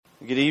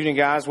Good evening,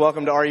 guys.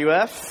 Welcome to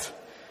RUF.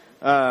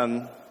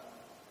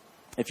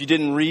 If you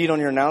didn't read on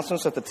your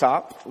announcements at the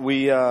top,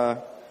 our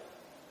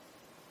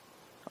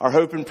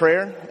hope and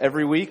prayer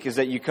every week is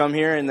that you come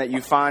here and that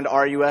you find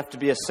RUF to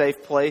be a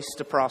safe place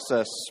to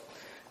process,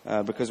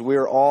 because we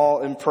are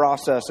all in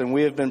process, and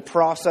we have been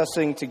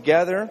processing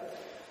together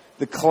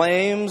the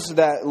claims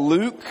that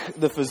Luke,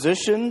 the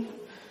physician,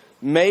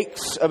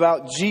 makes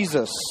about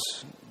Jesus,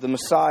 the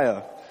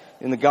Messiah,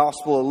 in the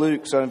Gospel of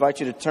Luke. So I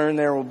invite you to turn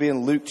there. We'll be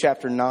in Luke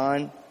chapter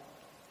 9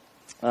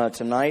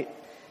 tonight.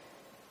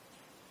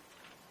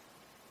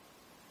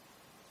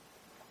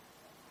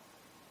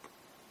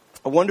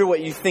 I wonder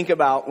what you think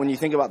about when you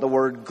think about the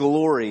word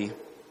glory.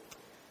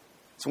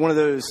 It's one of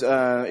those,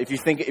 if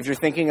you're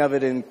thinking of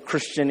it in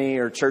Christian-y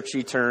or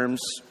churchy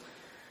terms,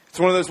 it's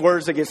one of those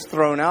words that gets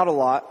thrown out a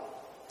lot,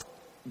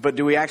 but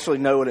do we actually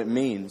know what it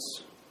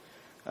means?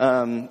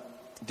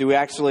 Do we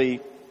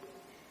actually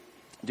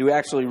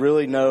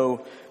really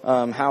know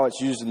how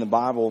it's used in the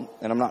Bible?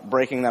 And I'm not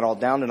breaking that all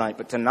down tonight,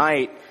 but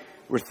tonight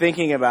we're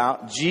thinking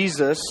about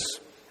Jesus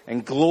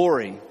and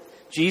glory.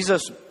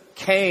 Jesus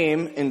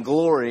came in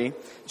glory.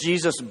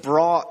 Jesus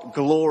brought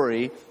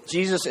glory.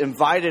 Jesus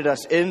invited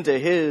us into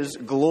His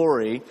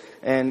glory,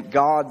 and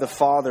God the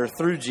Father,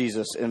 through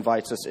Jesus,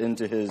 invites us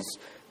into His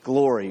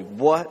glory.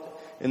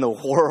 What in the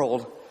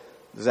world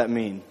does that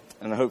mean?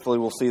 And hopefully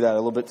we'll see that a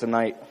little bit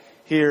tonight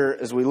here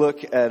as we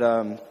look at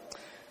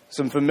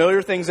some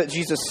familiar things that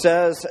Jesus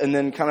says, and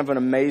then kind of an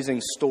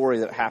amazing story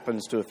that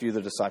happens to a few of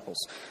the disciples.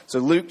 So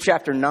Luke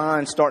chapter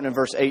 9, starting in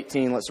verse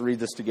 18, let's read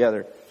this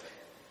together.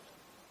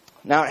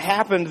 Now it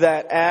happened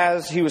that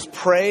as he was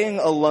praying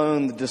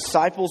alone, the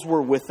disciples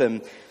were with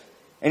him,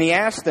 and he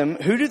asked them,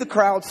 "Who do the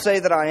crowd say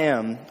that I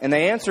am?" And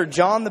they answered,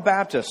 "John the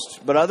Baptist,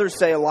 but others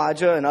say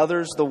Elijah, and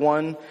others the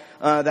one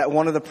that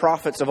one of the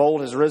prophets of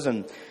old has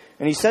risen."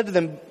 And he said to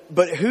them,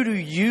 "But who do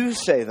you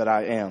say that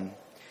I am?"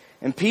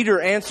 And Peter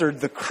answered,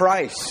 "The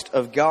Christ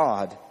of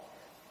God."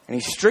 And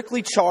he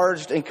strictly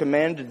charged and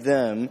commanded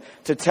them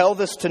to tell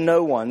this to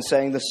no one,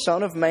 saying, "The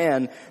Son of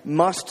Man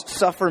must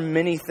suffer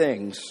many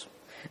things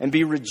and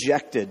be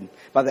rejected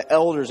by the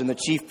elders and the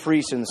chief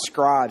priests and the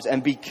scribes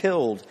and be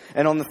killed,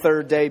 and on the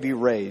third day be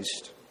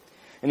raised."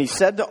 And he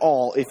said to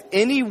all, "If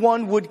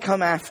anyone would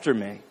come after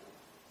me,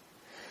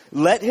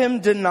 let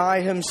him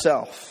deny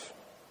himself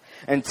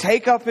and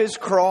take up his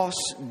cross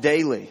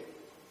daily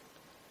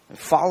and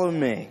follow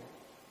me.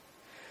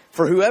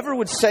 For whoever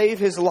would save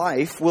his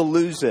life will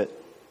lose it.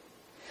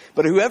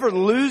 But whoever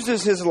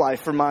loses his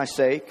life for my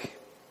sake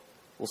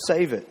will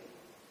save it.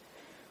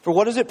 For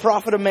what does it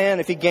profit a man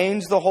if he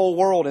gains the whole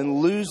world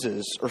and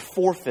loses or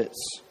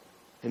forfeits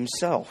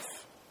himself?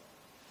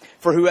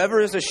 For whoever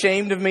is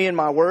ashamed of me and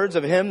my words,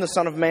 of him the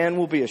Son of Man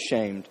will be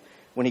ashamed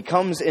when he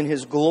comes in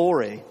his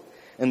glory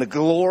and the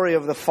glory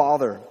of the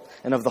Father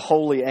and of the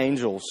holy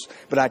angels.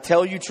 But I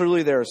tell you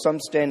truly, there are some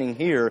standing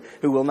here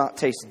who will not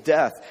taste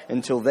death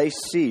until they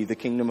see the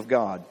kingdom of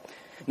God."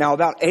 Now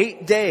about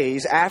 8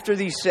 days after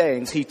these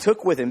sayings, he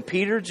took with him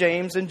Peter,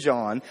 James, and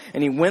John,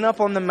 and he went up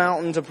on the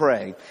mountain to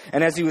pray.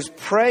 And as he was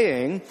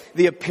praying,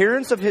 the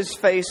appearance of his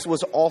face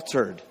was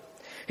altered.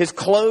 His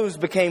clothes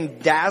became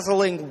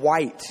dazzling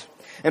white.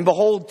 And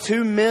behold,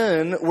 2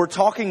 men were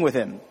talking with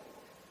him,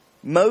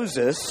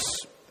 Moses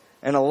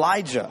and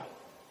Elijah,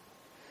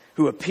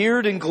 who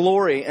appeared in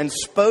glory and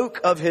spoke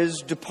of his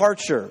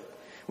departure,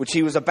 which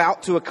he was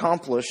about to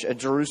accomplish at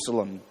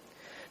Jerusalem.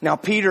 Now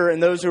Peter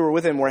and those who were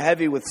with him were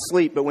heavy with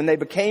sleep, but when they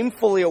became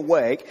fully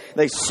awake,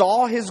 they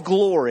saw his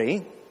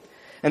glory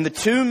and the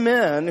 2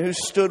 men who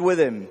stood with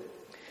him.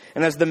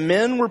 And as the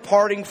men were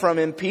parting from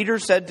him, Peter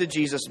said to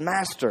Jesus,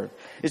 "Master,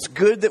 it's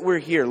good that we're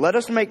here. Let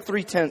us make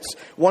 3 tents,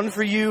 one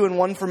for you and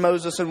one for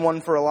Moses and one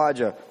for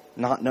Elijah,"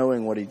 not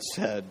knowing what he'd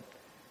said.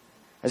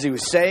 As he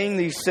was saying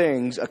these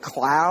things, a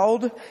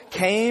cloud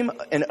came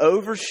and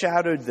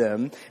overshadowed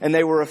them, and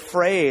they were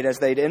afraid as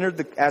they entered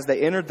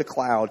the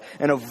cloud.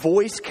 And a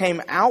voice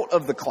came out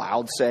of the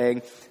cloud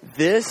saying,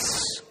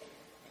 "This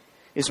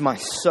is my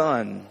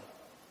Son,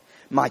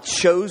 my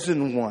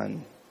chosen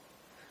one.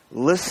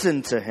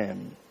 Listen to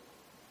him."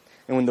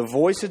 And when the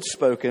voice had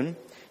spoken,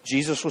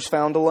 Jesus was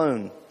found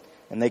alone,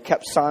 and they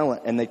kept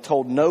silent, and they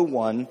told no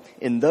one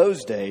in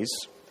those days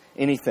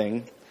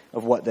anything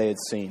of what they had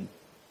seen.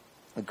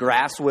 The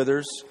grass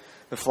withers,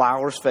 the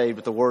flowers fade,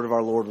 but the word of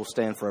our Lord will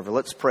stand forever.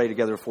 Let's pray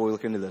together before we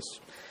look into this.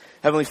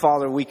 Heavenly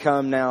Father, we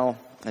come now,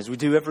 as we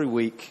do every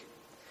week,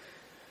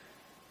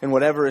 and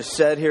whatever is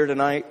said here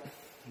tonight,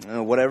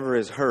 whatever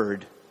is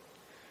heard,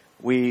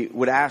 we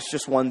would ask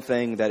just one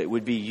thing, that it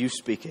would be you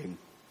speaking,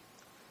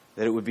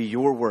 that it would be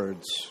your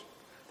words,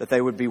 that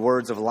they would be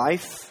words of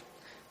life,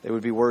 they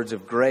would be words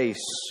of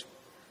grace,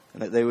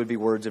 and that they would be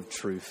words of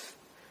truth.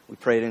 We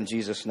pray it in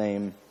Jesus'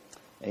 name.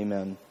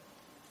 Amen.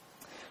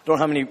 Don't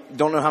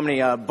know how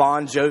many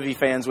Bon Jovi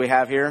fans we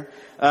have here,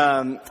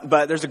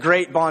 but there's a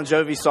great Bon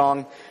Jovi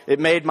song. It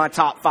made my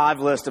top 5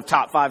 list of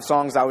top 5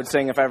 songs I would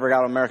sing if I ever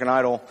got on American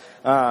Idol.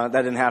 That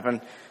didn't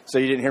happen, so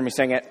you didn't hear me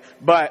sing it.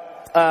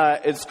 But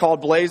it's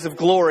called "Blaze of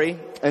Glory,"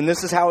 and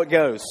this is how it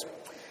goes.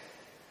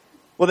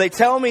 Well, they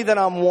tell me that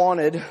I'm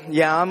wanted.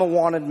 Yeah, I'm a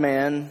wanted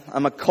man.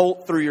 I'm a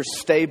colt through your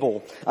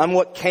stable. I'm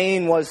what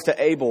Cain was to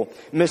Abel.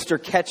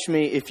 Mr. Catch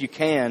Me If You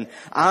Can.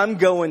 I'm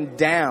going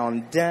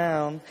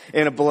down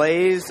in a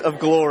blaze of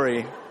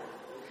glory.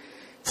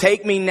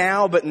 Take me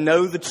now, but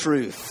know the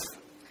truth.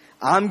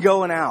 I'm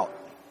going out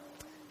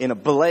in a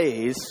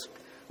blaze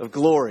of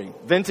glory.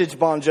 Vintage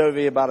Bon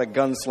Jovi about a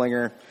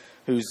gunslinger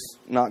who's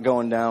not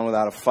going down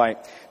without a fight.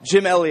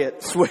 Jim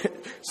Elliott,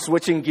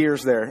 switching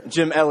gears there.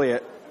 Jim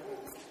Elliott.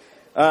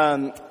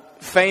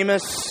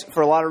 Famous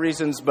for a lot of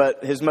reasons,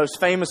 but his most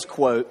famous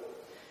quote,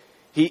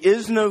 "He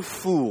is no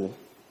fool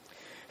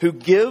who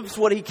gives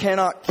what he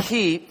cannot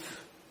keep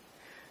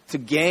to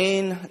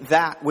gain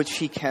that which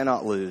he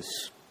cannot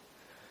lose."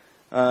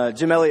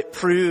 Jim Elliott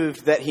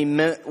proved that he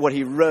meant what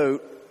he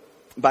wrote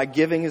by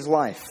giving his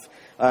life.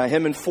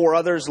 Him and 4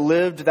 others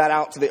lived that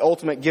out to the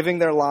ultimate, giving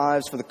their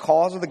lives for the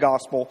cause of the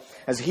gospel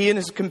as he and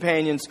his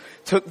companions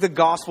took the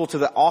gospel to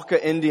the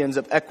Auca Indians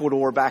of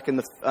Ecuador back in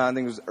the, I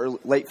think it was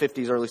late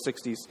 50s, early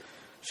 60s.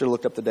 Should have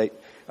looked up the date.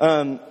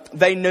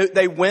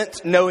 They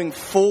went knowing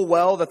full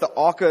well that the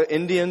Auca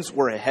Indians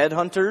were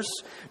headhunters,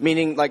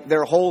 meaning like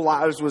their whole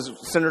lives was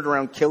centered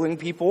around killing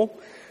people.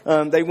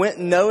 They went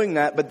knowing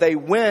that, but they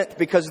went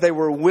because they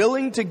were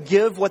willing to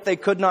give what they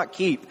could not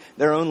keep,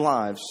 their own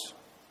lives,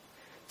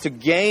 to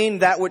gain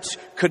that which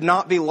could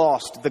not be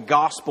lost, the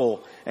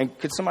gospel. And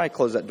could somebody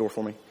close that door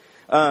for me?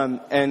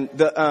 And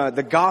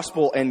the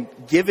gospel, and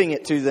giving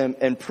it to them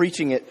and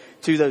preaching it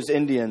to those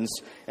Indians.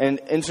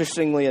 And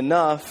interestingly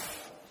enough,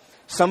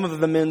 some of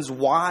the men's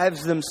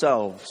wives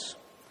themselves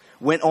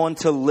went on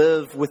to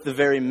live with the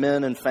very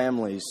men and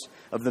families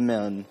of the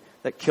men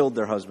that killed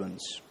their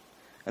husbands.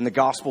 And the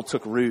gospel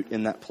took root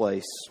in that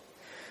place.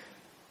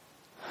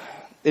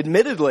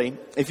 Admittedly,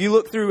 if you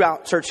look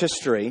throughout church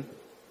history,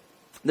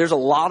 there's a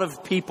lot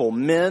of people,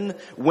 men,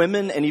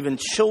 women, and even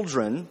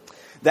children,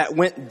 that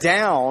went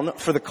down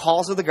for the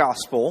cause of the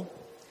gospel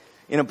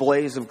in a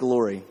blaze of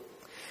glory.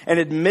 And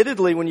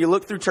admittedly, when you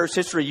look through church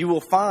history, you will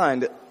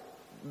find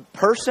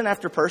person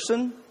after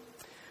person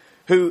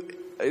who,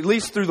 at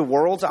least through the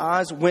world's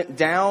eyes, went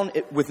down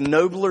with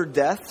nobler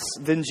deaths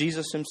than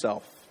Jesus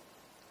himself.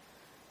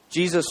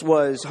 Jesus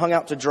was hung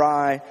out to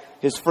dry.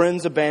 His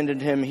friends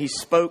abandoned him. He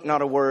spoke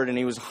not a word, and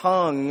he was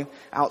hung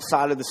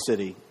outside of the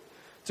city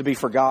to be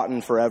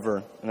forgotten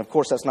forever. And of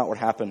course, that's not what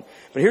happened.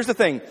 But here's the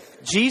thing.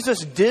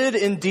 Jesus did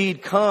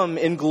indeed come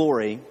in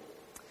glory,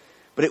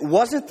 but it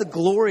wasn't the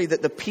glory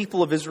that the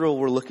people of Israel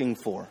were looking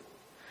for.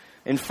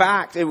 In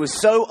fact, it was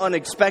so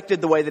unexpected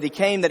the way that he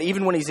came that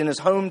even when he's in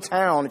his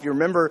hometown, if you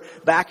remember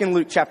back in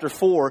Luke chapter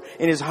 4,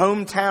 in his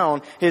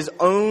hometown, his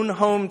own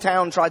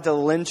hometown tried to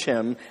lynch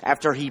him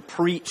after he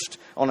preached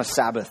on a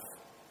Sabbath,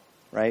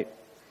 right?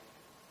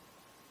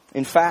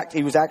 In fact,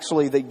 he was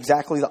actually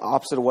exactly the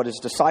opposite of what his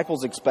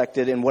disciples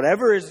expected. And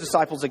whatever his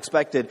disciples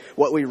expected,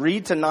 what we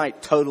read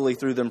tonight totally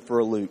threw them for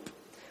a loop.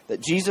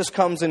 That Jesus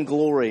comes in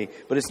glory,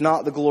 but it's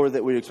not the glory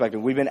that we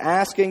expected. We've been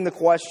asking the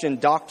question,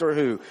 Doctor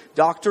Who?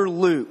 Dr.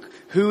 Luke,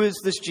 who is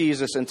this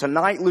Jesus? And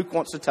tonight Luke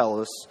wants to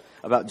tell us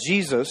about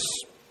Jesus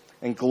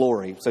and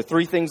glory. So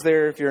 3 things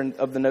there if you're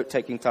of the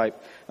note-taking type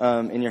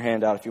in your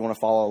handout if you want to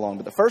follow along.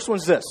 But the first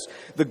one's this: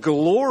 the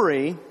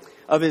glory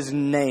of his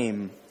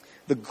name.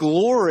 The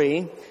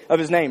glory of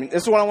his name.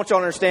 This is what I want you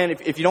to understand.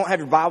 If you don't have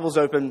your Bibles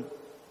open,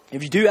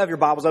 if you do have your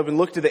Bibles open,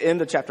 look to the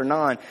end of chapter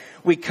 9.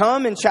 We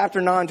come in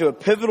chapter 9 to a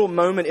pivotal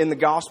moment in the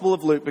Gospel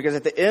of Luke, because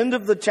at the end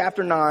of the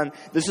chapter 9,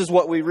 this is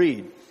what we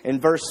read.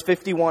 In verse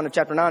 51 of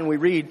chapter 9, we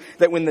read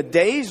that when the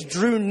days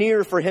drew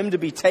near for him to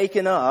be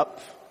taken up,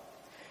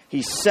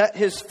 he set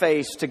his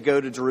face to go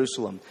to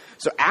Jerusalem.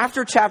 So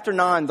after chapter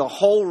 9, the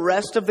whole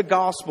rest of the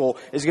Gospel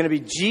is going to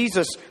be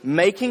Jesus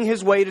making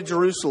his way to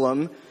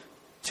Jerusalem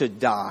to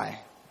die.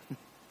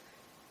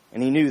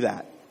 And he knew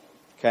that.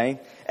 Okay?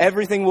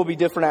 Everything will be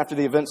different after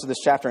the events of this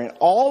chapter. And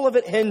all of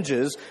it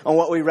hinges on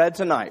what we read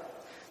tonight.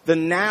 The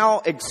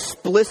now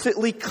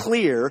explicitly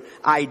clear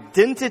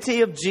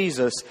identity of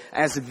Jesus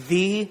as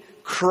the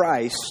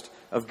Christ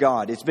of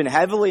God. It's been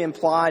heavily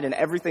implied in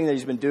everything that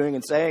he's been doing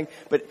and saying.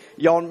 But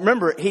y'all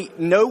remember,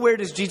 nowhere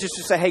does Jesus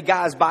just say, hey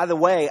guys, by the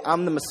way,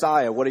 I'm the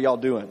Messiah. What are y'all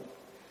doing?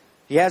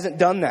 He hasn't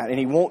done that, and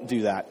he won't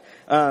do that.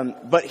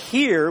 But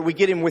here we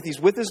get him with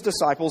his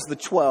disciples, the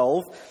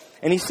 12,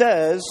 and he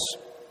says,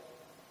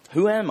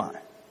 who am I?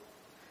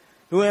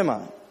 Who am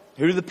I?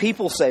 Who do the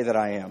people say that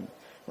I am?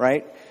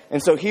 Right?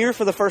 And so here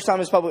for the first time in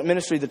his public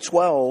ministry, the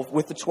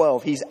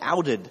 12, he's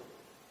outed.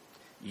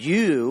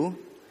 You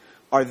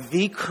are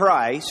the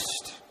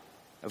Christ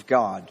of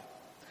God.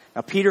 Now,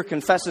 Peter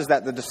confesses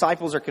that. The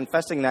disciples are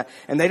confessing that.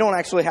 And they don't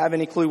actually have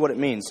any clue what it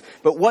means.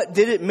 But what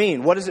did it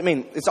mean? What does it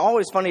mean? It's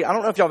always funny. I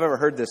don't know if y'all have ever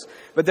heard this.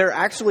 But there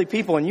are actually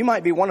people, and you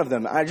might be one of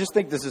them. I just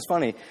think this is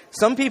funny.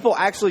 Some people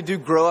actually do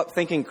grow up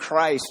thinking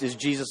Christ is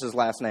Jesus'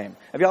 last name.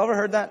 Have y'all ever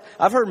heard that?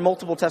 I've heard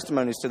multiple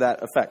testimonies to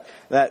that effect.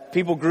 That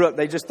people grew up,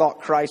 they just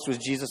thought Christ was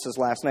Jesus'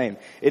 last name.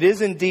 It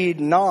is indeed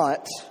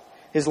not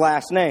his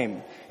last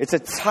name. It's a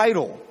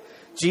title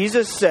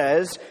Peter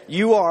says,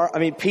 you are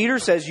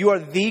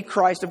the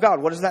Christ of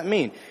God. What does that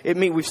mean? It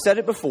means, we've said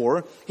it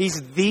before,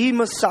 he's the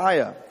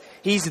Messiah.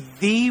 He's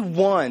the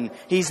one.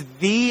 He's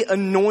the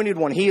anointed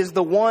one. He is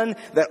the one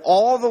that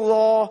all the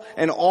law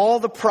and all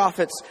the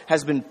prophets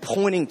has been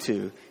pointing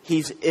to.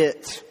 He's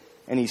it.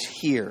 And he's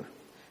here.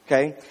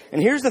 Okay?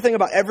 And here's the thing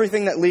about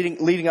everything that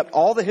leading up,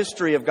 all the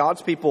history of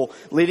God's people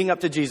leading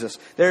up to Jesus.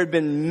 There had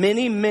been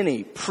many,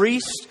 many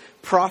priests,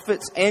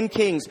 prophets, and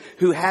kings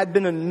who had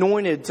been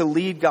anointed to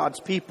lead God's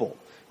people.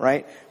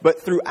 Right?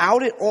 But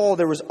throughout it all,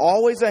 there was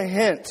always a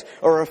hint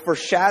or a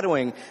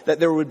foreshadowing that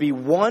there would be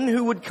one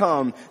who would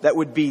come that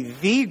would be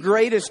the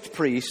greatest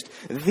priest,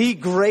 the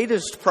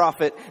greatest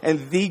prophet,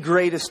 and the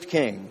greatest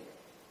king.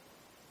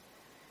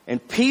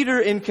 And Peter,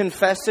 in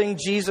confessing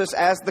Jesus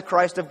as the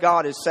Christ of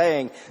God, is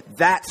saying,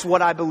 that's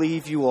what I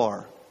believe you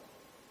are.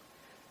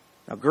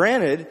 Now,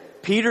 granted,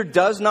 Peter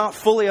does not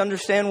fully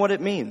understand what it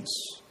means.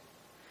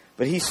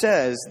 But he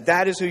says,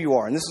 that is who you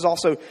are. And this is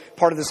also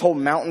part of this whole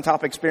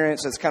mountaintop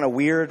experience that's kind of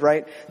weird,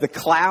 right? The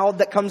cloud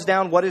that comes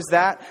down, what is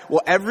that?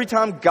 Well, every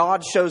time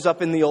God shows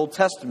up in the Old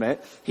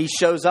Testament, he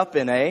shows up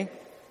in a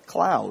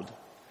cloud.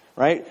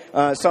 Right?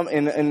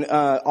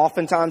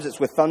 Oftentimes it's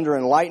with thunder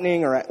and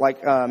lightning, or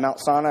like Mount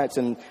Sinai, it's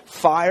in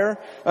fire.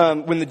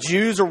 When the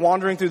Jews are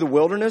wandering through the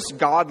wilderness,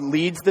 God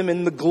leads them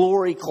in the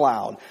glory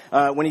cloud.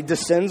 When he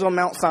descends on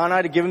Mount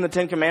Sinai to give them the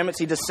Ten Commandments,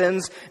 he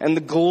descends in the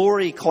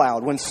glory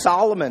cloud. When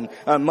Solomon,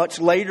 much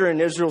later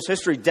in Israel's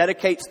history,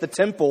 dedicates the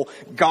temple,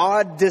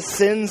 God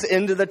descends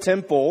into the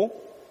temple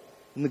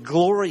in the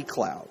glory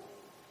cloud.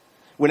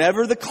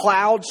 Whenever the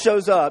cloud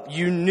shows up,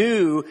 you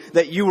knew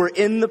that you were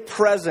in the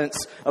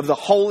presence of the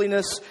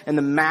holiness and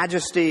the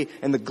majesty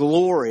and the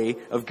glory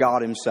of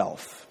God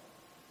himself.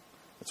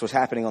 That's what's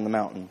happening on the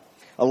mountain.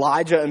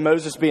 Elijah and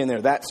Moses being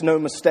there, that's no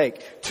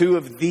mistake. Two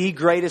of the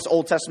greatest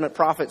Old Testament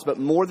prophets, but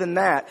more than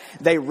that,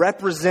 they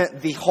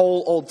represent the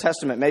whole Old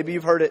Testament. Maybe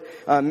you've heard it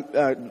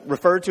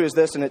referred to as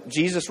this, and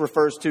Jesus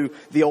refers to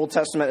the Old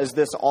Testament as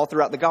this all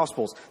throughout the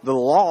Gospels. The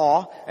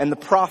law and the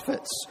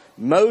prophets.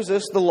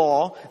 Moses, the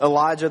law,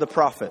 Elijah, the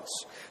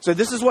prophets. So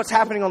this is what's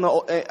happening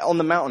on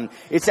the mountain.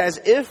 It's as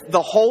if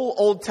the whole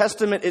Old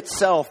Testament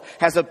itself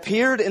has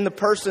appeared in the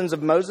persons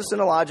of Moses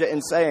and Elijah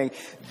and saying,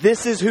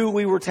 this is who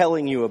we were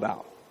telling you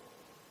about.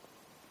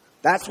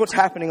 That's what's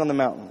happening on the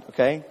mountain,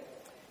 okay?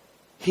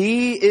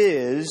 He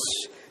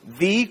is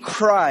the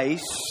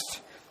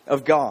Christ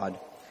of God.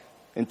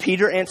 And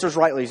Peter answers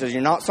rightly. He says,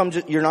 you're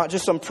not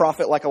just some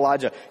prophet like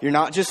Elijah. You're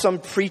not just some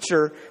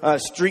preacher,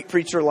 street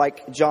preacher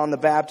like John the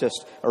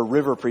Baptist, or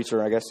river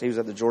preacher, I guess. He was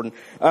at the Jordan.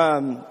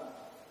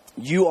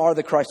 You are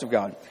the Christ of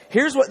God.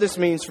 Here's what this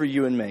means for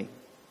you and me.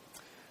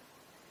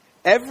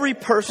 Every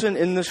person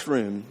in this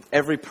room,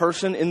 every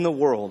person in the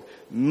world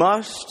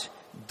must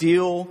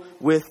deal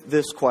with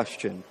this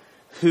question.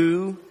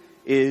 Who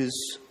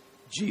is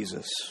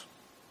Jesus?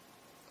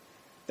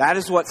 That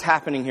is what's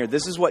happening here.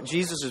 This is what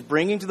Jesus is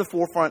bringing to the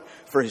forefront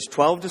for his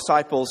 12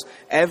 disciples.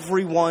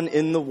 Everyone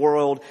in the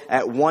world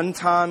at one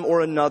time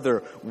or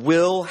another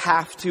will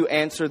have to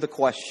answer the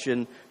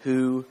question,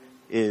 who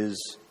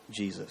is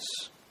Jesus?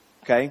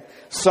 Okay?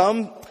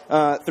 Some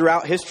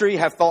throughout history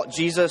have thought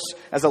Jesus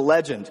as a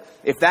legend.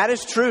 If that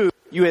is true,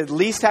 you at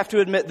least have to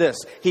admit this.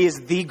 He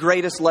is the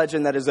greatest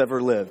legend that has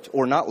ever lived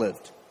or not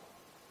lived.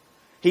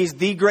 He's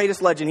the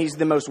greatest legend. He's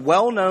the most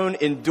well-known,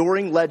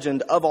 enduring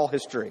legend of all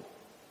history.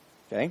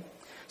 Okay?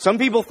 Some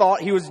people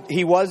thought he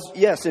was,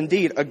 yes,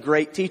 indeed, a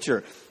great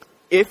teacher.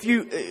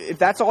 If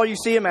that's all you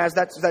see him as,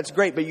 that's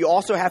great. But you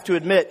also have to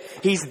admit,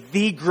 he's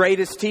the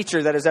greatest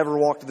teacher that has ever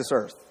walked this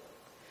earth.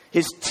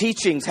 His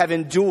teachings have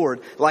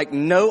endured like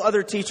no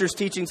other teacher's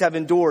teachings have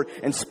endured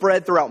and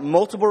spread throughout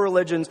multiple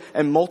religions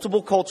and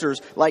multiple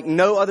cultures like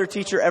no other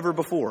teacher ever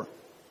before.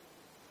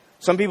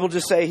 Some people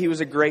just say he was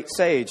a great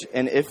sage.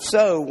 And if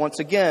so, once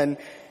again,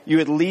 you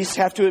at least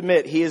have to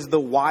admit he is the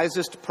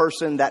wisest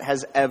person that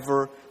has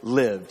ever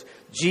lived.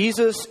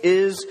 Jesus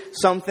is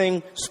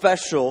something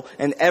special,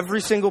 and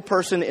every single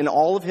person in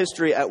all of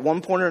history at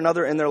one point or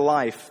another in their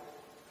life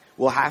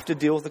will have to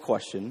deal with the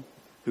question,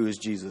 who is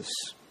Jesus?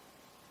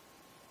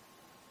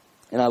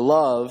 And I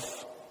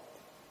love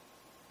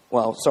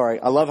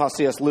how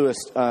C.S. Lewis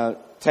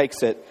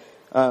takes it.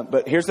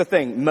 But here's the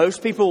thing.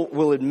 Most people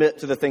will admit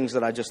to the things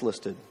that I just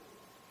listed.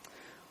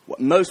 What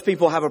most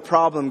people have a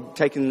problem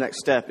taking the next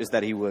step is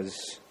that he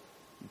was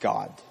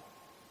God.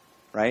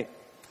 Right?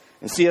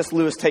 And C.S.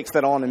 Lewis takes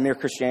that on in Mere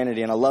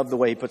Christianity, and I love the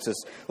way he puts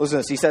this. Listen to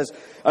this. He says,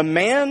 a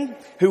man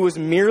who was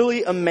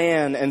merely a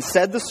man and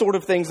said the sort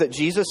of things that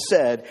Jesus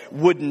said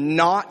would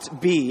not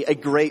be a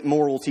great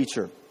moral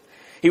teacher.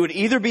 He would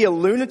either be a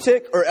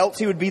lunatic or else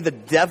he would be the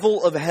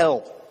devil of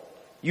hell.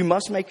 You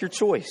must make your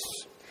choice.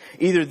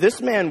 Either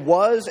this man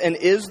was and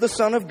is the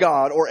Son of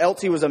God, or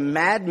else he was a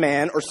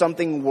madman or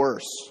something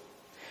worse.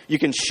 You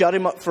can shut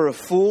him up for a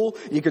fool,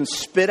 you can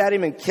spit at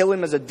him and kill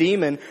him as a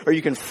demon, or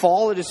you can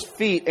fall at his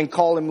feet and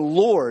call him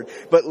Lord.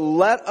 But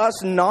let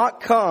us not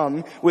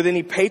come with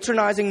any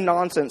patronizing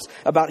nonsense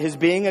about his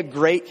being a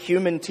great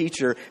human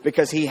teacher,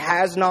 because he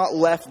has not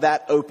left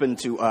that open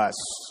to us.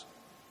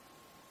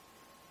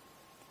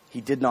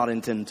 He did not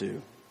intend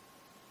to.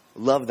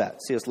 Love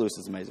that. C.S. Lewis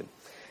is amazing.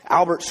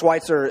 Albert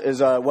Schweitzer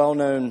is a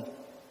well-known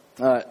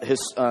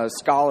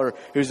scholar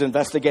who's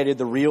investigated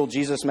the real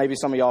Jesus. Maybe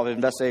some of y'all have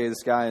investigated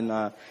this guy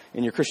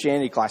in your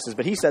Christianity classes.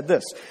 But he said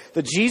this: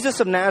 the Jesus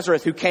of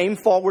Nazareth who came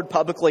forward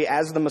publicly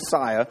as the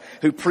Messiah,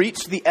 who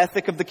preached the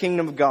ethic of the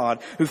kingdom of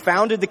God, who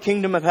founded the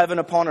kingdom of heaven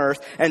upon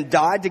earth, and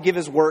died to give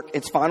his work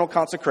its final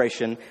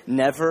consecration,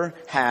 never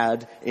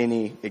had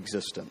any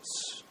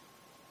existence.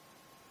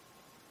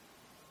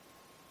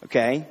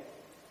 Okay?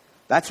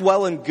 That's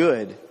well and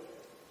good.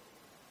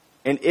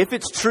 And if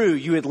it's true,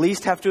 you at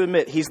least have to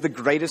admit he's the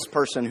greatest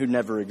person who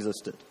never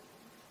existed.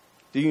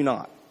 Do you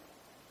not?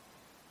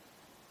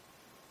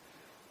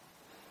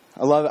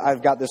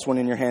 I've got this one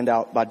in your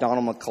handout by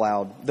Donald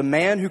MacLeod. The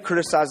man who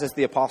criticizes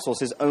the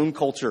apostles, his own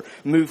culture,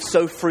 moves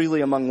so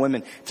freely among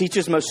women,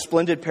 teaches most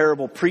splendid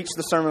parable, preached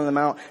the Sermon on the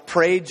Mount,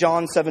 prayed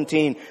John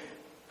 17.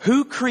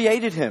 Who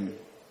created him?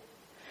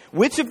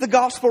 Which of the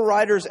gospel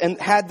writers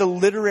had the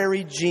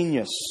literary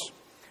genius?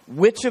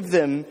 Which of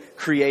them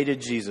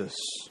created Jesus?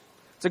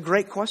 It's a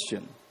great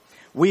question.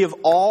 We have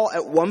all,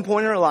 at one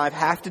point in our life,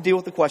 have to deal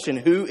with the question,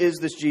 who is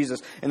this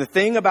Jesus? And the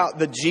thing about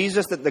the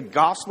Jesus that the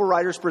gospel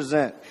writers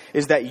present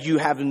is that you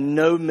have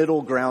no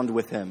middle ground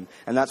with him.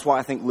 And that's why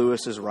I think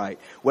Lewis is right.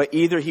 Where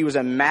either he was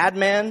a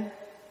madman,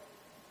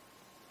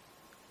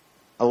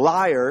 a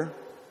liar,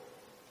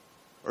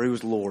 or he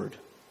was Lord.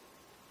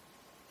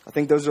 I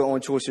think those are the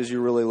only choices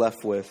you're really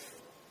left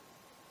with.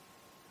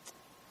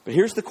 But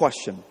here's the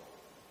question.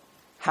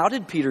 How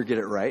did Peter get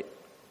it right?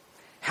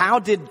 How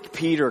did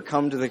Peter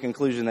come to the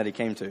conclusion that he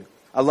came to?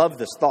 I love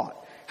this thought.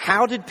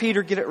 How did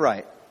Peter get it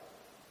right?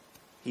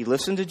 He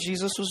listened to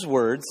Jesus'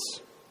 words.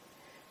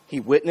 He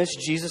witnessed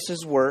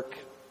Jesus' work.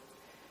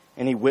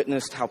 And he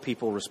witnessed how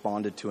people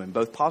responded to him,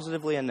 both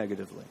positively and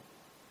negatively.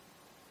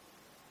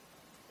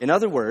 In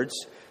other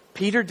words,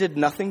 Peter did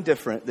nothing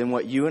different than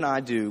what you and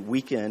I do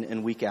week in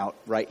and week out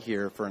right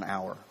here for an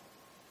hour.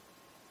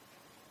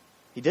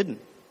 He didn't.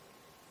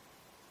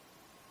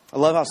 I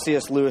love how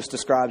C.S. Lewis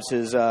describes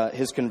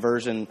his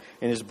conversion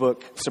in his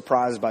book,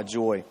 Surprised by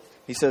Joy.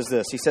 He says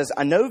this. He says,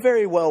 I know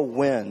very well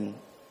when,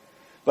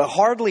 but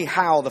hardly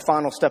how the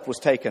final step was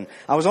taken.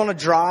 I was on a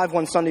drive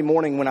one Sunday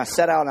morning when I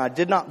set out, and I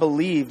did not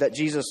believe that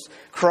Jesus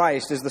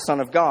Christ is the Son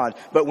of God.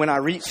 But when I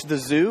reached the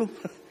zoo,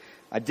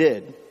 I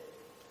did.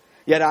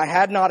 Yet I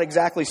had not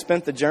exactly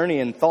spent the journey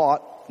in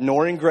thought,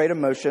 nor in great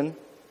emotion.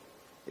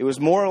 It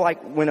was more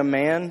like when a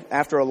man,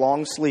 after a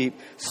long sleep,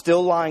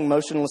 still lying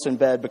motionless in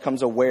bed,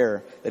 becomes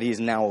aware that he is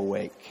now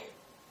awake.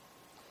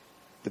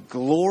 The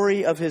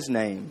glory of his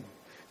name,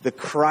 the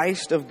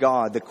Christ of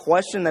God, the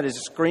question that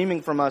is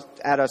screaming from us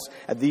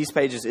at these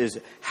pages is,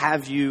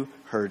 have you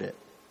heard it?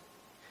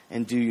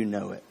 And do you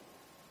know it?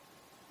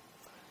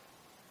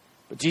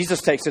 But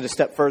Jesus takes it a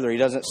step further. He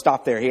doesn't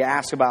stop there.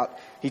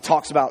 He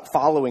talks about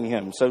following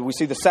him. So we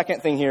see the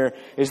second thing here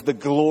is the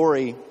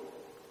glory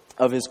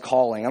of his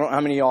calling. I don't know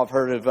how many of y'all have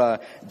heard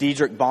of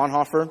Dietrich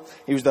Bonhoeffer.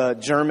 He was the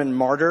German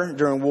martyr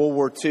during World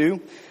War II.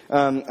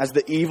 As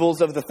the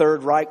evils of the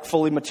Third Reich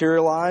fully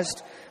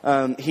materialized,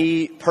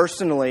 he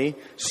personally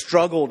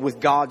struggled with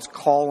God's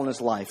call in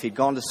his life. He'd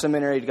gone to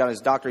seminary, he'd got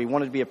his doctorate, he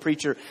wanted to be a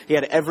preacher. He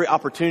had every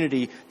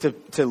opportunity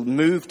to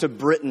move to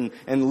Britain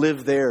and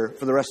live there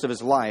for the rest of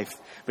his life.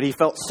 But he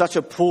felt such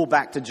a pull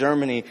back to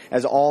Germany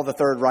as all the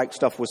Third Reich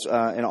stuff was,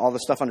 and all the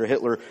stuff under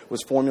Hitler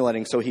was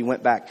formulating. So he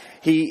went back.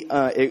 He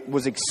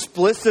was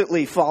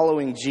explicitly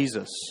following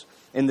Jesus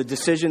in the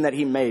decision that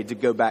he made to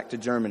go back to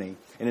Germany.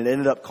 And it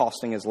ended up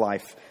costing his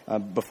life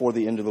before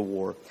the end of the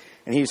war.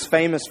 And he's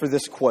famous for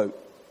this quote.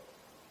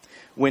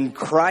 When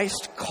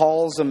Christ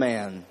calls a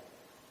man,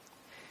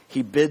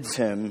 he bids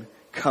him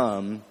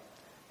come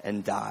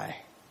and die.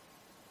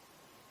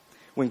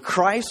 When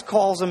Christ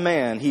calls a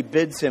man, he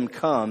bids him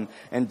come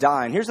and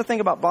die. And here's the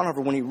thing about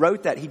Bonhoeffer. When he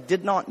wrote that, he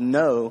did not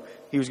know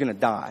he was going to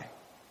die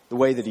the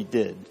way that he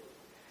did.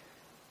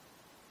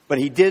 But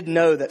he did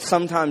know that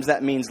sometimes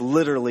that means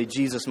literally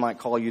Jesus might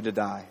call you to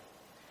die.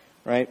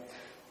 Right?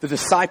 The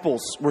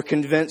disciples were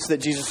convinced that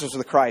Jesus was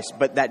the Christ,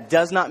 but that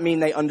does not mean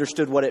they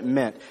understood what it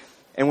meant.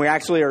 And we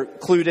actually are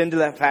clued into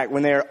that fact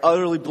when they are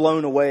utterly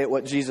blown away at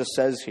what Jesus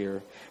says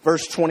here.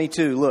 Verse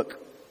 22, look,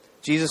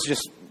 Jesus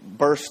just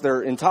burst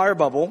their entire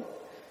bubble.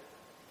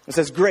 It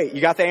says, great,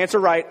 you got the answer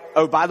right.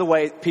 Oh, by the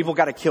way, people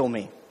got to kill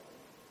me.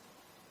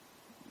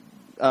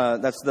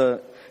 And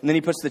then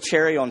he puts the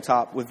cherry on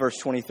top with verse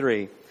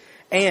 23.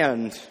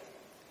 And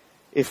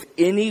if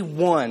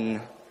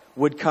anyone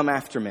would come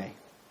after me,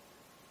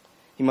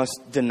 he must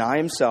deny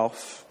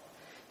himself,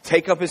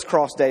 take up his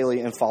cross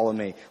daily, and follow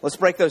me. Let's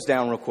break those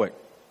down real quick.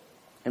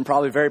 And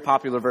probably a very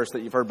popular verse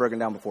that you've heard broken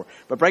down before.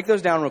 But break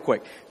those down real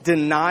quick.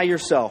 Deny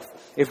yourself.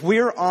 If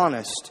we're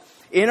honest,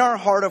 in our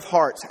heart of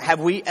hearts, have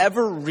we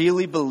ever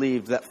really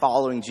believed that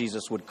following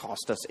Jesus would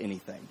cost us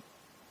anything?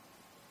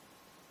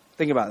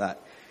 Think about that.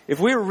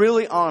 If we're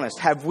really honest,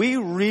 have we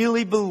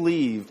really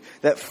believed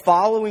that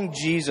following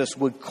Jesus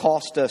would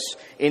cost us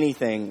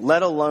anything,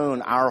 let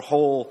alone our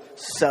whole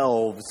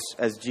selves,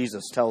 as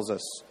Jesus tells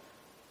us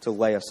to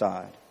lay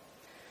aside?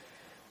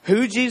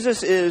 Who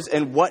Jesus is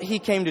and what he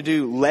came to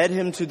do led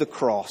him to the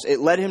cross. It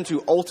led him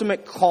to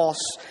ultimate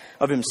costs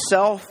of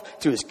himself,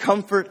 to his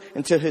comfort,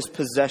 and to his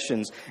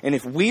possessions. And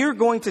if we are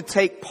going to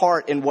take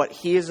part in what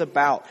he is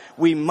about,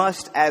 we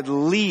must at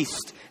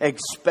least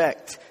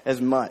expect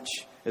as much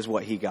as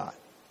what he got.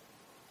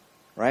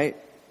 Right?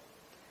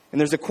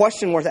 And there's a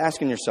question worth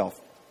asking yourself.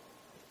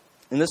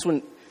 And this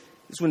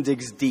one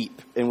digs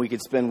deep, and we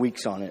could spend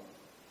weeks on it.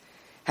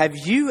 Have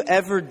you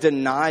ever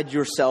denied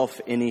yourself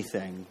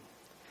anything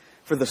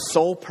for the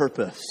sole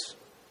purpose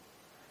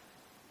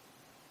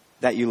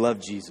that you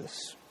love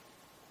Jesus?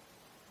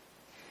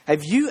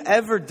 Have you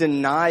ever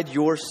denied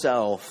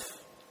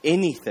yourself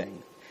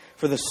anything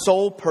for the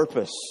sole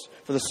purpose,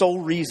 for the sole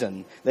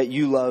reason that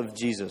you love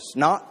Jesus?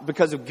 Not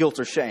because of guilt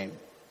or shame,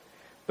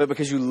 but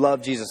because you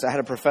love Jesus. I had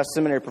a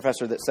seminary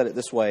professor that said it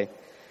this way.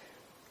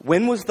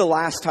 When was the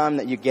last time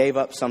that you gave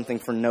up something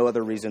for no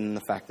other reason than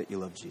the fact that you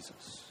love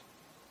Jesus?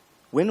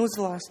 When was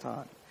the last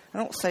time? I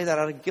don't say that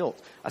out of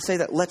guilt. I say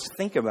that let's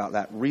think about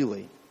that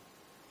really.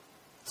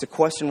 It's a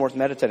question worth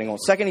meditating on.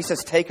 Second, he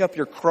says, take up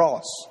your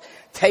cross.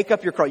 Take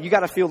up your cross. You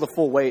got to feel the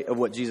full weight of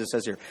what Jesus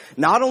says here.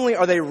 Not only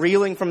are they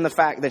reeling from the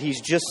fact that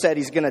he's just said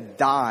he's going to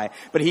die,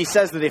 but he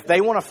says that if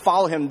they want to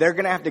follow him, they're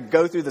going to have to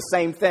go through the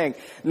same thing.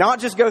 Not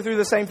just go through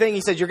the same thing.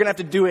 He says you're going to have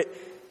to do it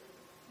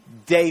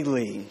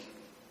daily.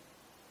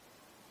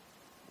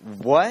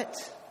 What?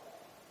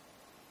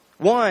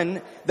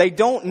 One, they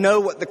don't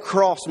know what the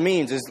cross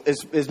means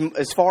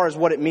as far as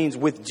what it means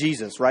with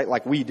Jesus, right?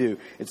 Like we do.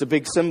 It's a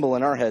big symbol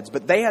in our heads.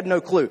 But they had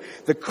no clue.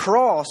 The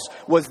cross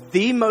was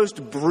the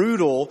most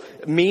brutal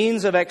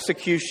means of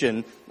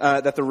execution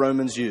that the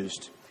Romans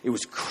used. It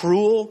was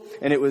cruel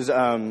and it was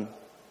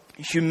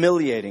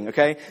humiliating,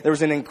 okay? There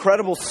was an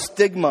incredible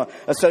stigma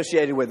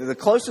associated with it. The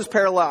closest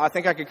parallel I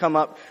think I could come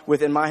up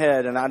with in my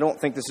head, and I don't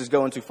think this is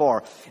going too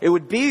far, it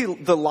would be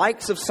the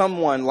likes of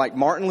someone like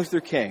Martin Luther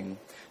King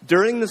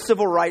during the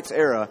civil rights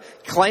era,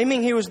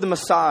 claiming he was the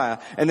Messiah,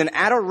 and then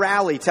at a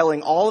rally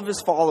telling all of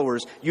his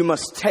followers, you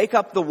must take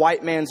up the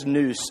white man's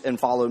noose and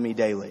follow me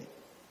daily.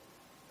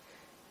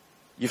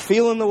 You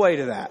feeling the weight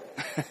of that?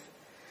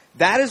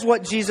 That is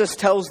what Jesus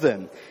tells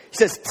them. He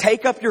says,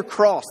 take up your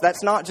cross.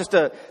 That's not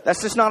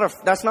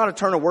a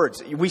turn of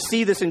words. We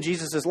see this in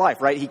Jesus'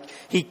 life, right?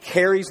 He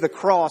carries the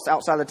cross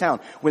outside the town.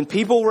 When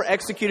people were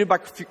executed by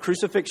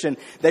crucifixion,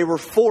 they were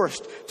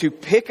forced to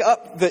pick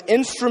up the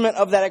instrument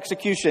of that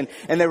execution,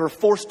 and they were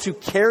forced to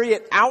carry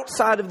it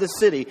outside of the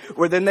city,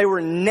 where then they were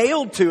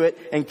nailed to it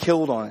and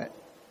killed on it.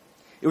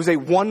 It was a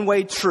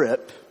one-way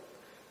trip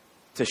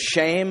to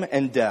shame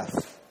and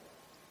death.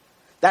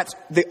 That's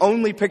the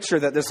only picture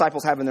that the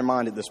disciples have in their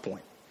mind at this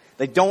point.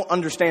 They don't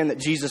understand that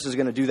Jesus is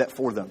going to do that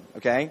for them,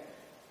 okay?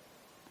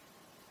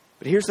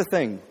 But here's the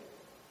thing.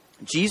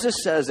 Jesus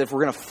says if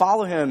we're going to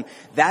follow him,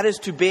 that is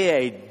to be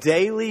a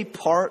daily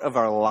part of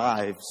our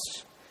lives.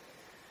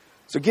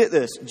 So get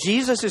this.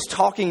 Jesus is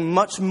talking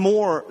much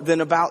more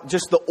than about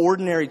just the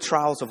ordinary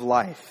trials of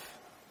life.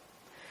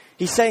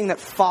 He's saying that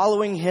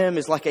following him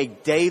is like a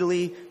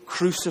daily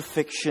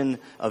crucifixion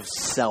of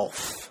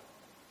self.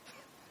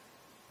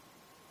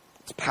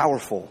 It's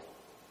powerful.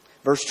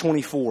 Verse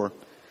 24.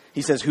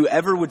 He says,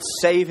 whoever would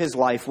save his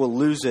life will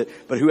lose it,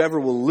 but whoever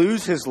will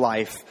lose his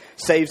life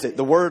saves it.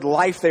 The word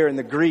life there in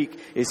the Greek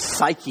is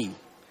psyche,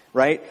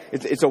 right?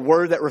 It's a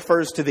word that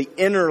refers to the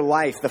inner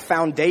life, the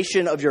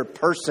foundation of your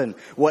person,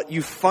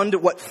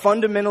 what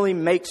fundamentally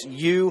makes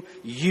you,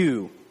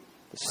 you.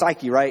 The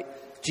psyche, right?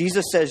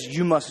 Jesus says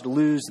you must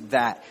lose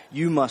that.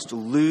 You must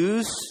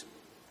lose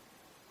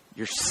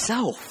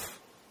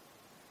yourself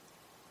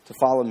to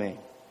follow me.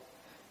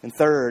 And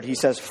third, he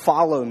says,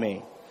 follow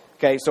me.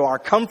 Okay, so our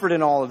comfort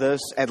in all of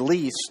this, at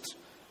least,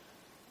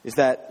 is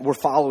that we're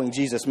following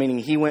Jesus, meaning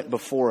he went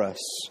before us,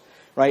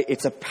 right?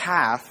 It's a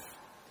path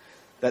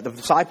that the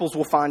disciples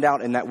will find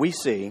out and that we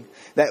see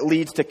that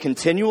leads to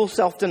continual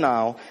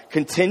self-denial,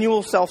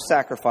 continual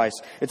self-sacrifice.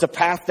 It's a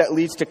path that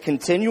leads to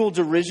continual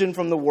derision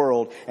from the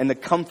world and the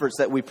comforts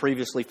that we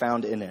previously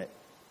found in it.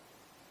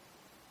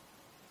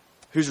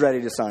 Who's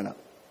ready to sign up?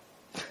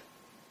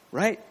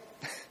 Right?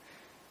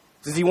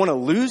 Does he want to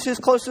lose his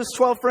closest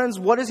 12 friends?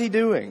 What is he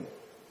doing?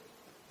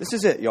 This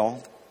is it,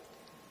 y'all.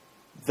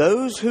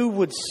 Those who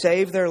would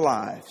save their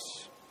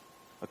lives,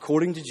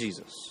 according to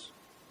Jesus,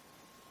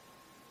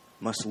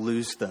 must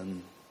lose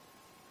them.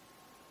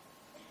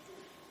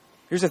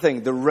 Here's the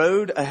thing. The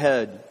road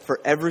ahead for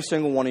every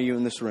single one of you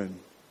in this room,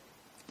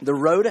 the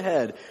road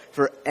ahead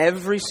for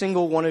every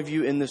single one of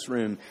you in this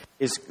room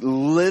is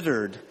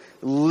littered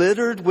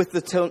with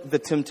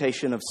the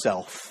temptation of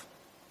self.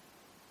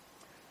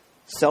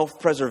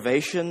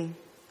 Self-preservation,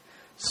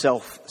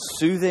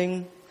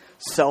 self-soothing,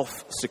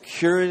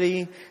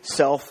 self-security,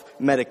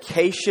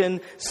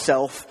 self-medication,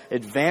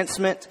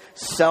 self-advancement,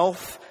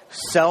 self.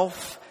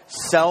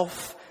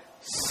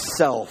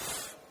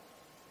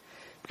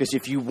 Because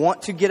if you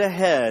want to get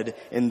ahead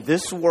in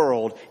this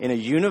world, in a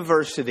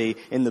university,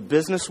 in the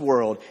business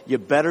world, you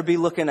better be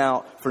looking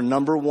out for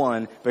number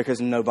one because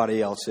nobody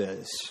else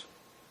is.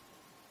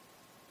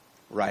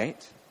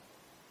 Right?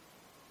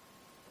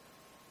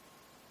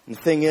 And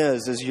the thing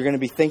is you're going to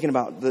be thinking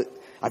about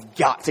I've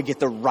got to get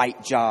the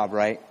right job,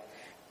 right?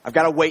 I've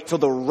got to wait till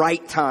the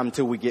right time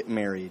till we get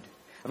married.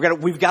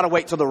 We've got to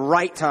wait till the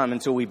right time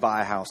until we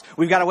buy a house.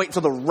 We've got to wait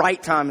till the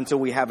right time until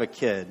we have a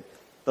kid.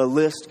 The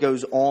list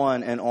goes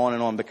on and on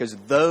and on, because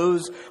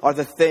those are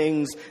the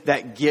things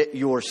that get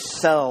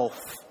yourself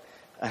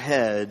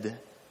ahead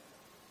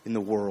in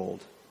the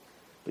world.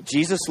 But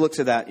Jesus looks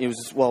at that. It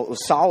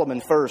was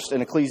Solomon first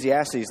in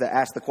Ecclesiastes that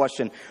asked the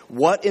question,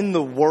 what in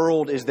the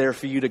world is there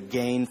for you to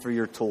gain for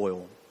your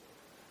toil?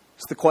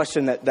 It's the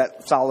question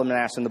that Solomon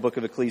asked in the book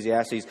of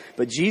Ecclesiastes.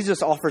 But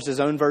Jesus offers his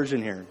own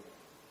version here.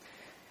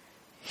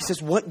 He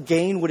says, what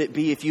gain would it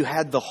be if you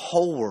had the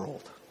whole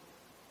world,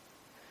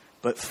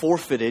 but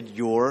forfeited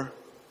your,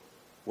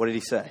 what did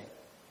he say?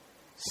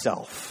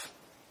 Self.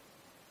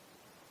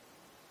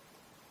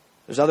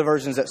 There's other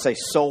versions that say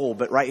soul,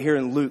 but right here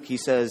in Luke, he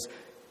says,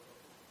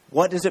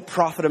 what does it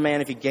profit a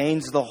man if he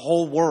gains the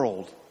whole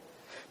world,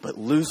 but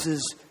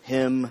loses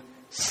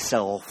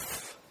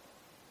himself?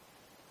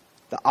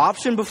 The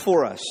option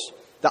before us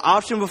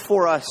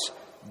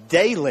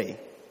daily,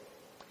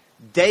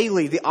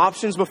 the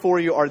options before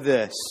you are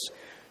this.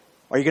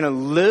 Are you going to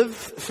live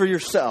for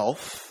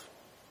yourself?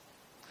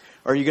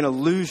 Or are you going to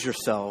lose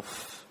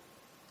yourself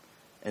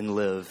and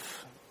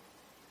live?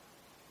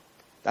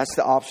 That's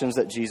the options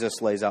that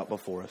Jesus lays out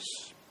before us.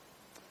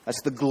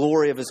 That's the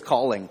glory of his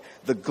calling.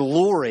 The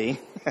glory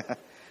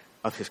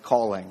of his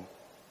calling.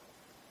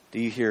 Do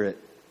you hear it?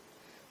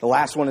 The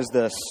last one is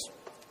this.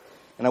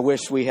 And I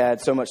wish we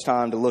had so much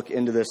time to look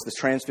into this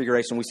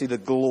transfiguration. We see the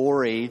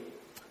glory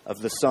of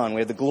the Son.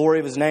 We have the glory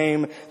of his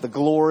name, the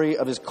glory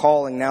of his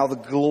calling, now the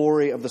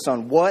glory of the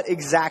Son. What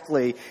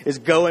exactly is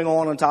going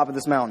on top of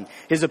this mountain?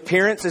 His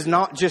appearance is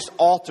not just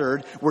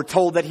altered. We're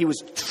told that he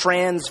was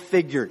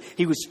transfigured.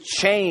 He was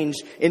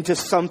changed into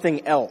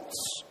something else.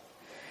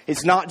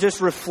 It's not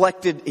just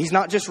reflected. He's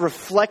not just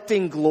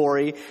reflecting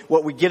glory.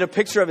 What we get a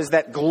picture of is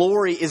that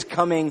glory is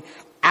coming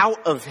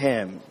out of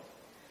him.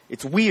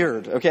 It's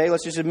weird, okay?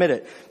 Let's just admit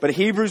it. But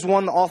Hebrews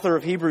 1, the author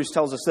of Hebrews,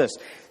 tells us this,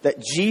 that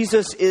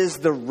Jesus is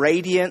the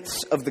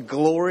radiance of the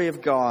glory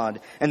of God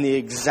and the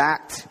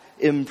exact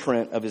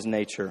imprint of his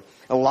nature.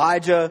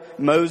 Elijah,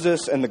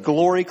 Moses, and the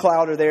glory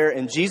cloud are there,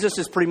 and Jesus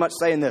is pretty much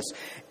saying this.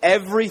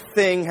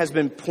 Everything has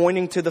been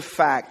pointing to the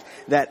fact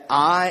that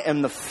I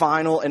am the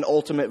final and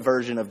ultimate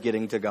version of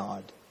getting to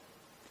God.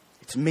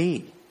 It's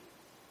me.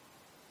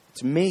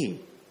 It's me.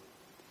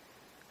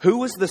 Who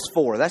was this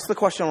for? That's the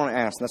question I want to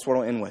ask. That's what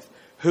I'll end with.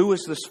 Who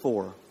was this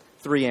for?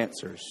 3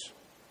 answers.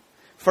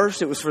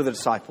 First, it was for the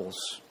disciples.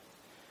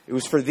 It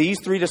was for these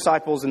 3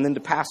 disciples and then to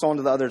pass on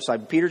to the other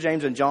disciples. Peter,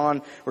 James, and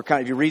John were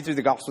if you read through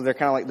the gospel, they're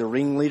kind of like the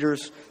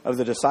ringleaders of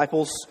the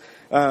disciples.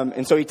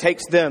 And so he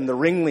takes them, the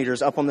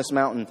ringleaders, up on this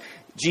mountain.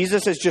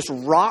 Jesus has just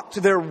rocked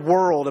their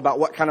world about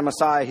what kind of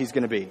Messiah he's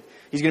going to be.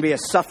 He's going to be a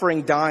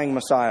suffering, dying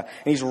Messiah.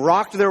 And he's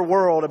rocked their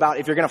world about,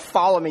 if you're going to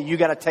follow me, you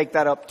got to take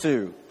that up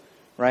too.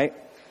 Right?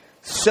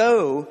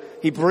 So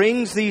he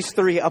brings these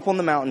 3 up on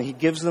the mountain. He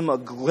gives them a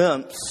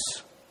glimpse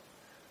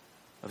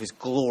of his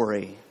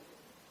glory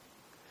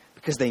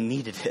because they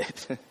needed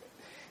it.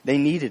 They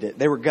needed it.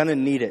 They were going to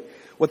need it.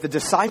 What the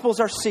disciples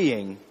are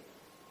seeing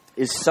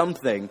is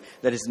something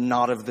that is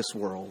not of this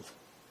world.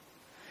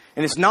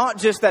 And it's not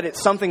just that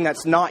it's something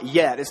that's not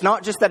yet. It's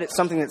not just that it's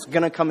something that's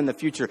going to come in the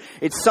future.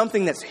 It's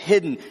something that's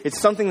hidden. It's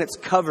something that's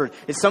covered.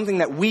 It's something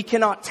that we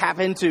cannot tap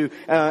into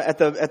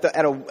at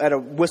a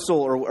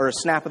whistle or a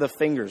snap of the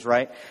fingers,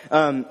 right?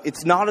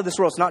 It's not of this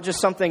world. It's not just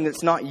something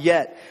that's not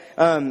yet.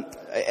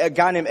 A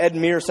guy named Ed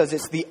Meir says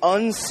it's the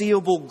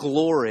unseeable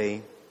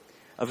glory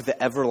of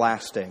the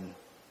everlasting.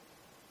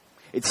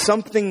 It's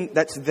something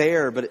that's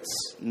there, but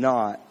it's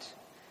not.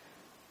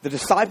 The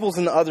disciples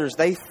and the others,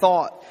 they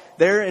thought,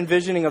 their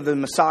envisioning of the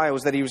Messiah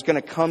was that he was going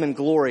to come in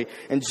glory.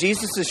 And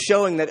Jesus is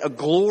showing that a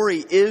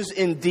glory is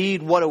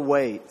indeed what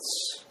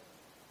awaits.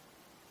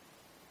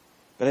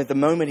 But at the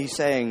moment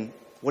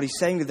what he's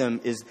saying to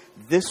them is,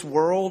 this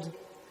world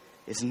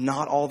is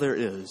not all there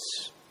is.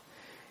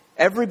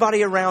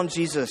 Everybody around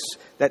Jesus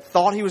that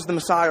thought he was the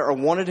Messiah or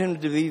wanted him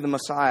to be the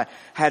Messiah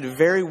had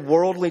very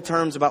worldly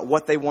terms about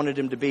what they wanted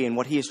him to be. And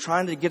what he is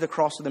trying to get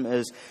across to them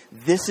is,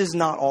 this is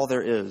not all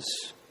there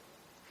is.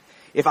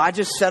 If I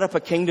just set up a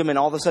kingdom and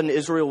all of a sudden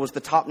Israel was the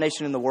top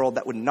nation in the world,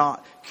 that would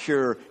not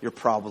cure your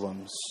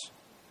problems.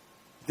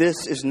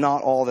 This is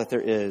not all that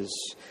there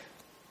is.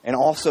 And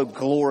also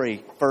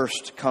glory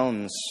first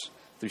comes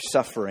through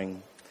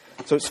suffering.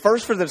 So it's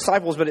first for the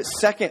disciples, but it's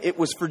second, it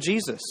was for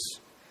Jesus.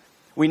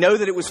 We know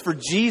that it was for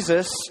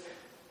Jesus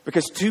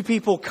because 2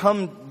 people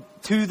come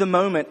to the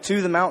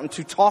mountain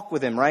to talk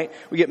with him, right?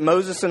 We get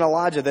Moses and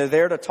Elijah. They're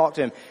there to talk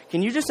to him.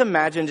 Can you just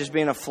imagine just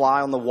being a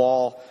fly on the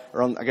wall?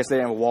 I guess they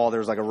didn't have a wall. There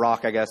was like a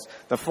rock, I guess.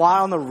 The fly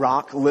on the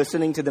rock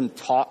listening to them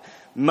talk.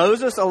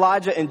 Moses,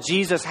 Elijah, and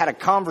Jesus had a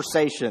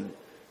conversation.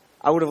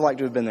 I would have liked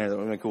to have been there. That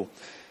would have been cool.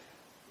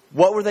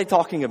 What were they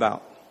talking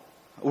about?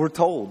 We're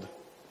told.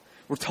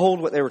 We're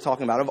told what they were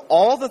talking about. Of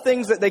all the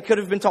things that they could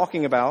have been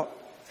talking about,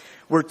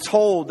 we're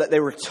told that they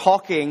were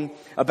talking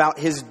about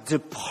his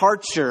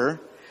departure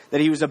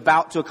that he was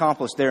about to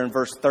accomplish there in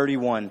verse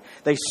 31.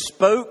 They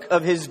spoke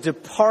of his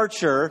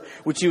departure,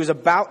 which he was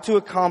about to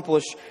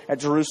accomplish at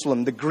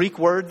Jerusalem. The Greek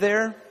word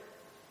there,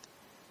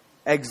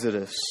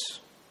 Exodus.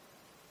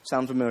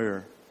 Sound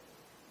familiar?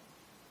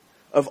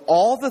 Of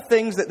all the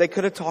things that they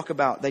could have talked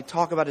about, they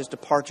talk about his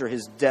departure,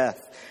 his death.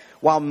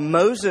 While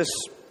Moses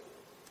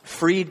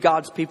freed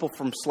God's people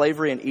from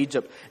slavery in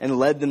Egypt and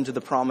led them to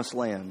the promised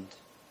land,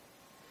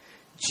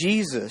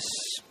 Jesus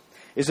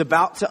is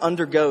about to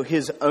undergo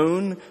his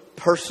own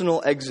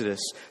personal exodus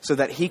so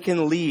that he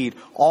can lead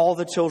all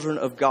the children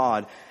of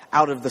God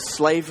out of the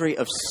slavery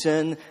of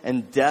sin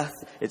and death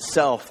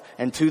itself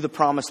and to the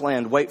promised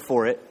land. Wait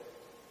for it.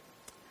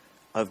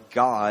 Of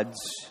God's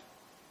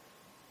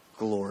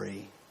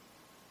glory.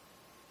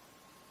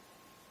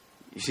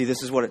 You see,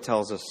 this is what it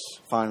tells us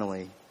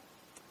finally.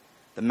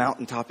 The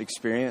mountaintop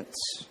experience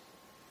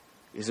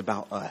is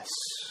about us.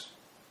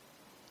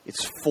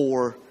 It's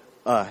for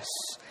us.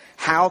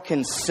 How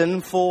can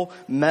sinful,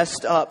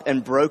 messed up,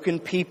 and broken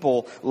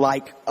people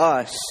like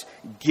us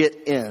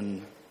get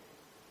in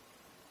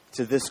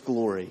to this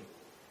glory?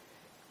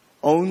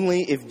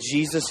 Only if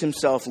Jesus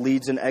himself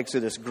leads an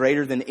exodus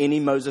greater than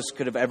any Moses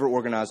could have ever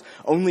organized.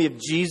 Only if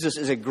Jesus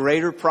is a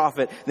greater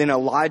prophet than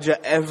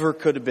Elijah ever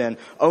could have been.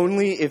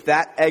 Only if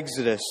that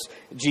exodus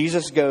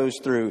Jesus goes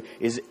through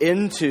is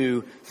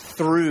into,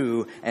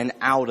 through, and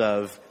out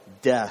of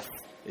death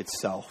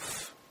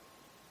itself.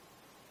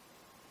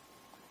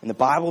 And the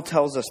Bible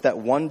tells us that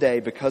one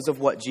day, because of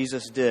what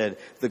Jesus did,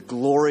 the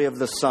glory of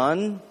the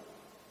Son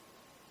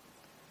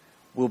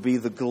will be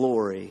the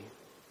glory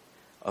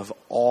of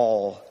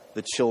all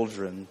the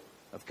children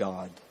of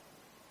God.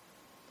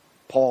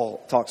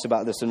 Paul talks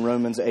about this in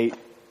Romans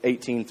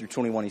 8:18 through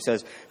 21. He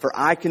says, "For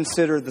I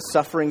consider the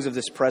sufferings of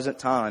this present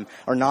time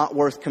are not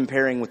worth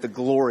comparing with the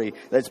glory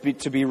that's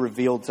to be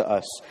revealed to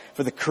us.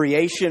 For the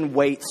creation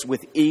waits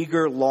with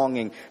eager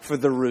longing for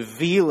the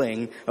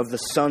revealing of the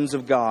sons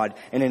of God,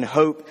 and in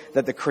hope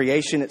that the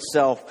creation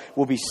itself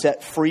will be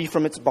set free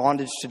from its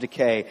bondage to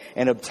decay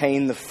and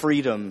obtain the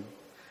freedom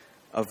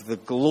of the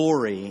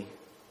glory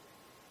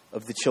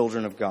of the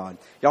children of God."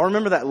 Y'all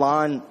remember that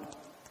line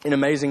in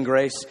Amazing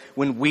Grace,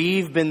 when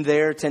we've been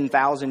there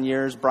 10,000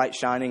 years, bright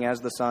shining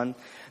as the sun?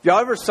 Have y'all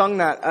ever sung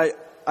that?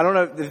 I don't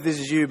know if this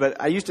is you, but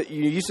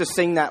you used to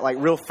sing that like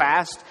real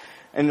fast.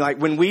 And like,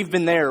 when we've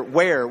been there,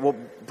 where? Well,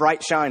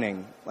 bright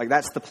shining. Like,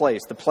 that's the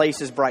place. The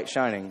place is bright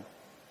shining.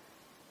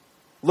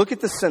 Look at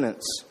the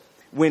sentence.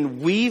 When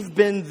we've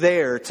been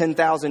there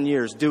 10,000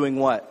 years, doing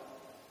what?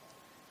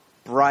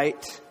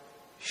 Bright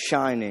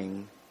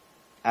shining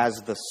as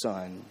the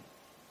sun.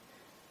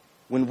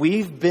 When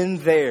we've been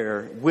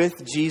there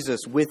with Jesus,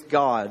 with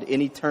God in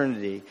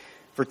eternity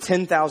for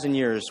 10,000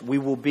 years, we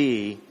will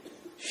be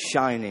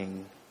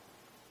shining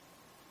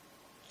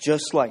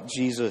just like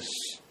Jesus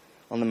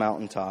on the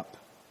mountaintop.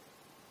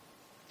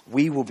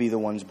 We will be the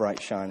ones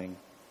bright shining.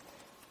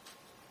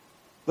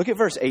 Look at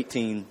verse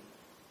 18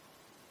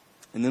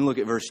 and then look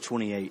at verse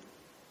 28.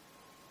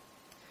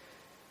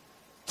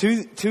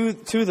 Two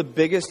of the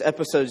biggest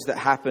episodes that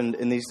happened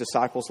in these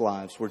disciples'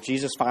 lives, where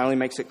Jesus finally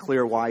makes it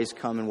clear why he's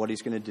come and what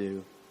he's going to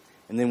do.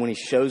 And then when he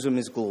shows them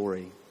his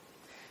glory.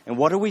 And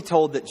what are we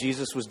told that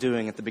Jesus was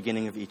doing at the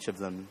beginning of each of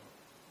them?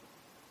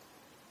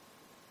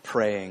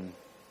 Praying.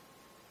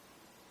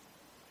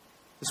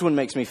 This one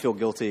makes me feel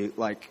guilty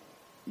like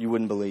you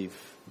wouldn't believe.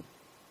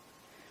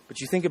 But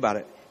you think about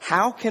it.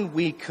 How can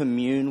we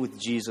commune with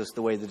Jesus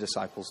the way the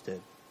disciples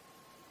did?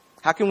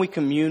 How can we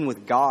commune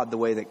with God the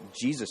way that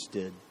Jesus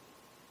did?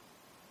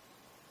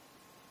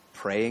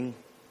 Praying,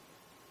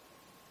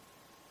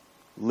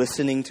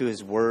 listening to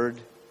his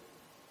word,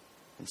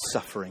 and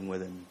suffering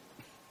with him.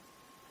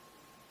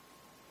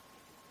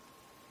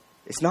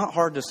 It's not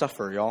hard to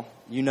suffer, y'all.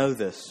 You know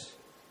this.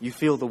 You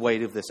feel the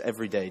weight of this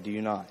every day, do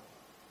you not?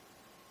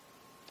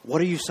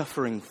 What are you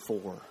suffering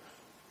for?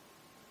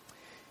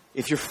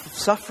 If you're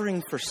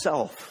suffering for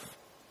self,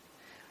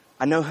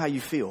 I know how you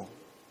feel.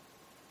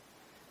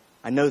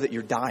 I know that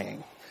you're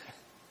dying,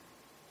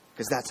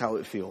 because that's how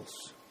it feels.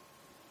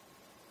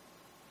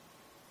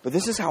 But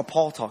this is how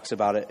Paul talks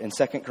about it in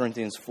 2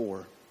 Corinthians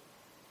 4.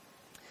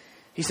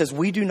 He says,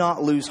 "We do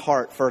not lose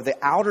heart, for the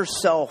outer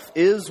self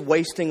is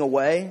wasting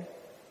away,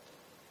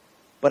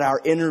 but our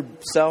inner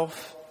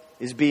self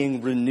is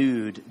being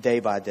renewed day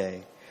by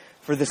day.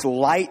 For this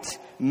light,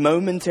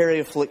 momentary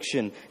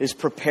affliction is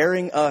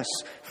preparing us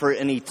for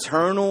an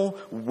eternal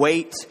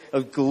weight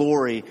of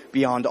glory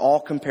beyond all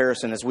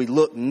comparison, as we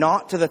look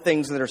not to the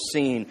things that are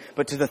seen,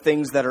 but to the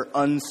things that are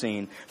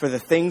unseen. For the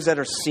things that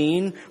are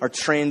seen are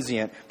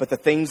transient, but the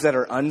things that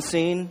are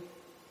unseen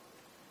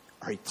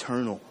are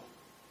eternal."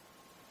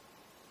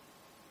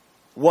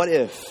 What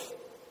if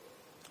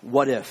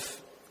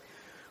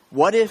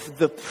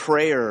the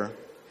prayer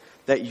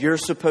that you're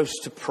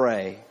supposed to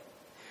pray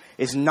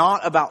is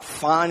not about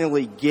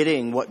finally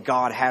getting what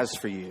God has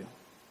for you?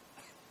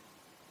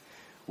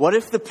 What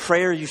if the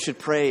prayer you should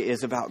pray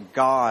is about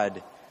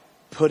God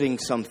putting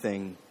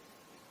something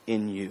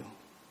in you?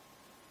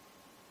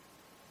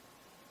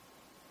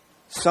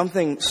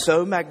 Something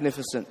so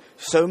magnificent,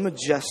 so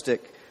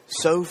majestic,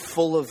 so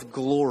full of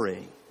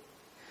glory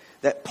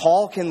that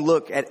Paul can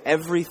look at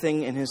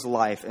everything in his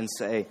life and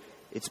say,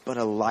 it's but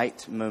a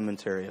light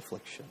momentary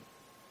affliction.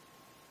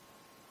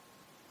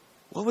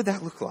 What would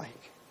that look like?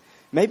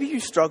 Maybe you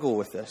struggle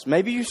with this.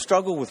 Maybe you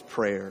struggle with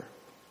prayer.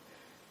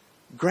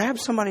 Grab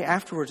somebody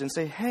afterwards and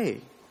say,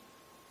 hey,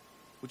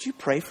 would you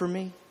pray for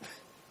me?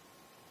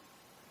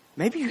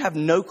 Maybe you have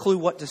no clue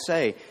what to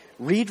say.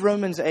 Read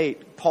Romans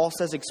 8. Paul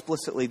says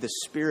explicitly, the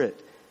Spirit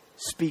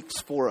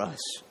speaks for us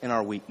in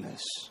our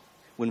weakness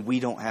when we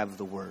don't have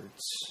the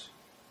words.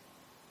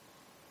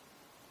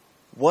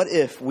 What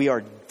if we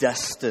are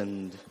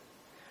destined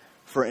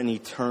for an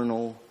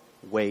eternal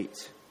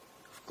weight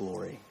of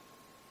glory?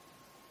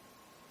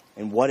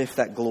 And what if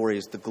that glory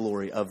is the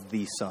glory of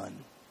the Son?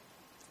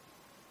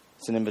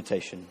 It's an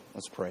invitation.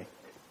 Let's pray.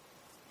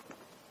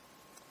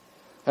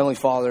 Heavenly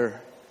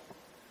Father,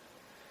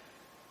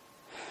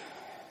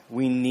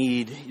 we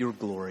need your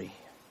glory.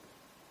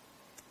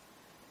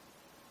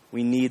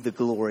 We need the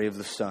glory of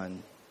the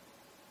Son.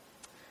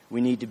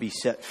 We need to be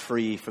set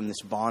free from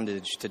this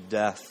bondage to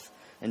death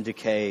and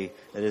decay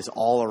that is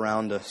all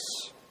around us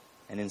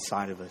and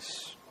inside of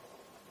us.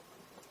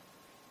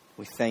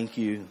 We thank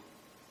you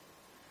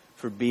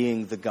for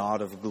being the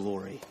God of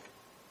glory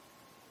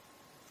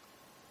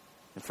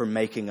and for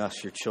making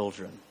us your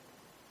children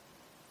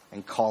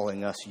and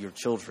calling us your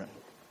children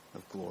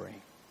of glory.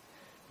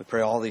 We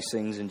pray all these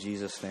things in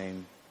Jesus'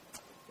 name.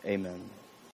 Amen.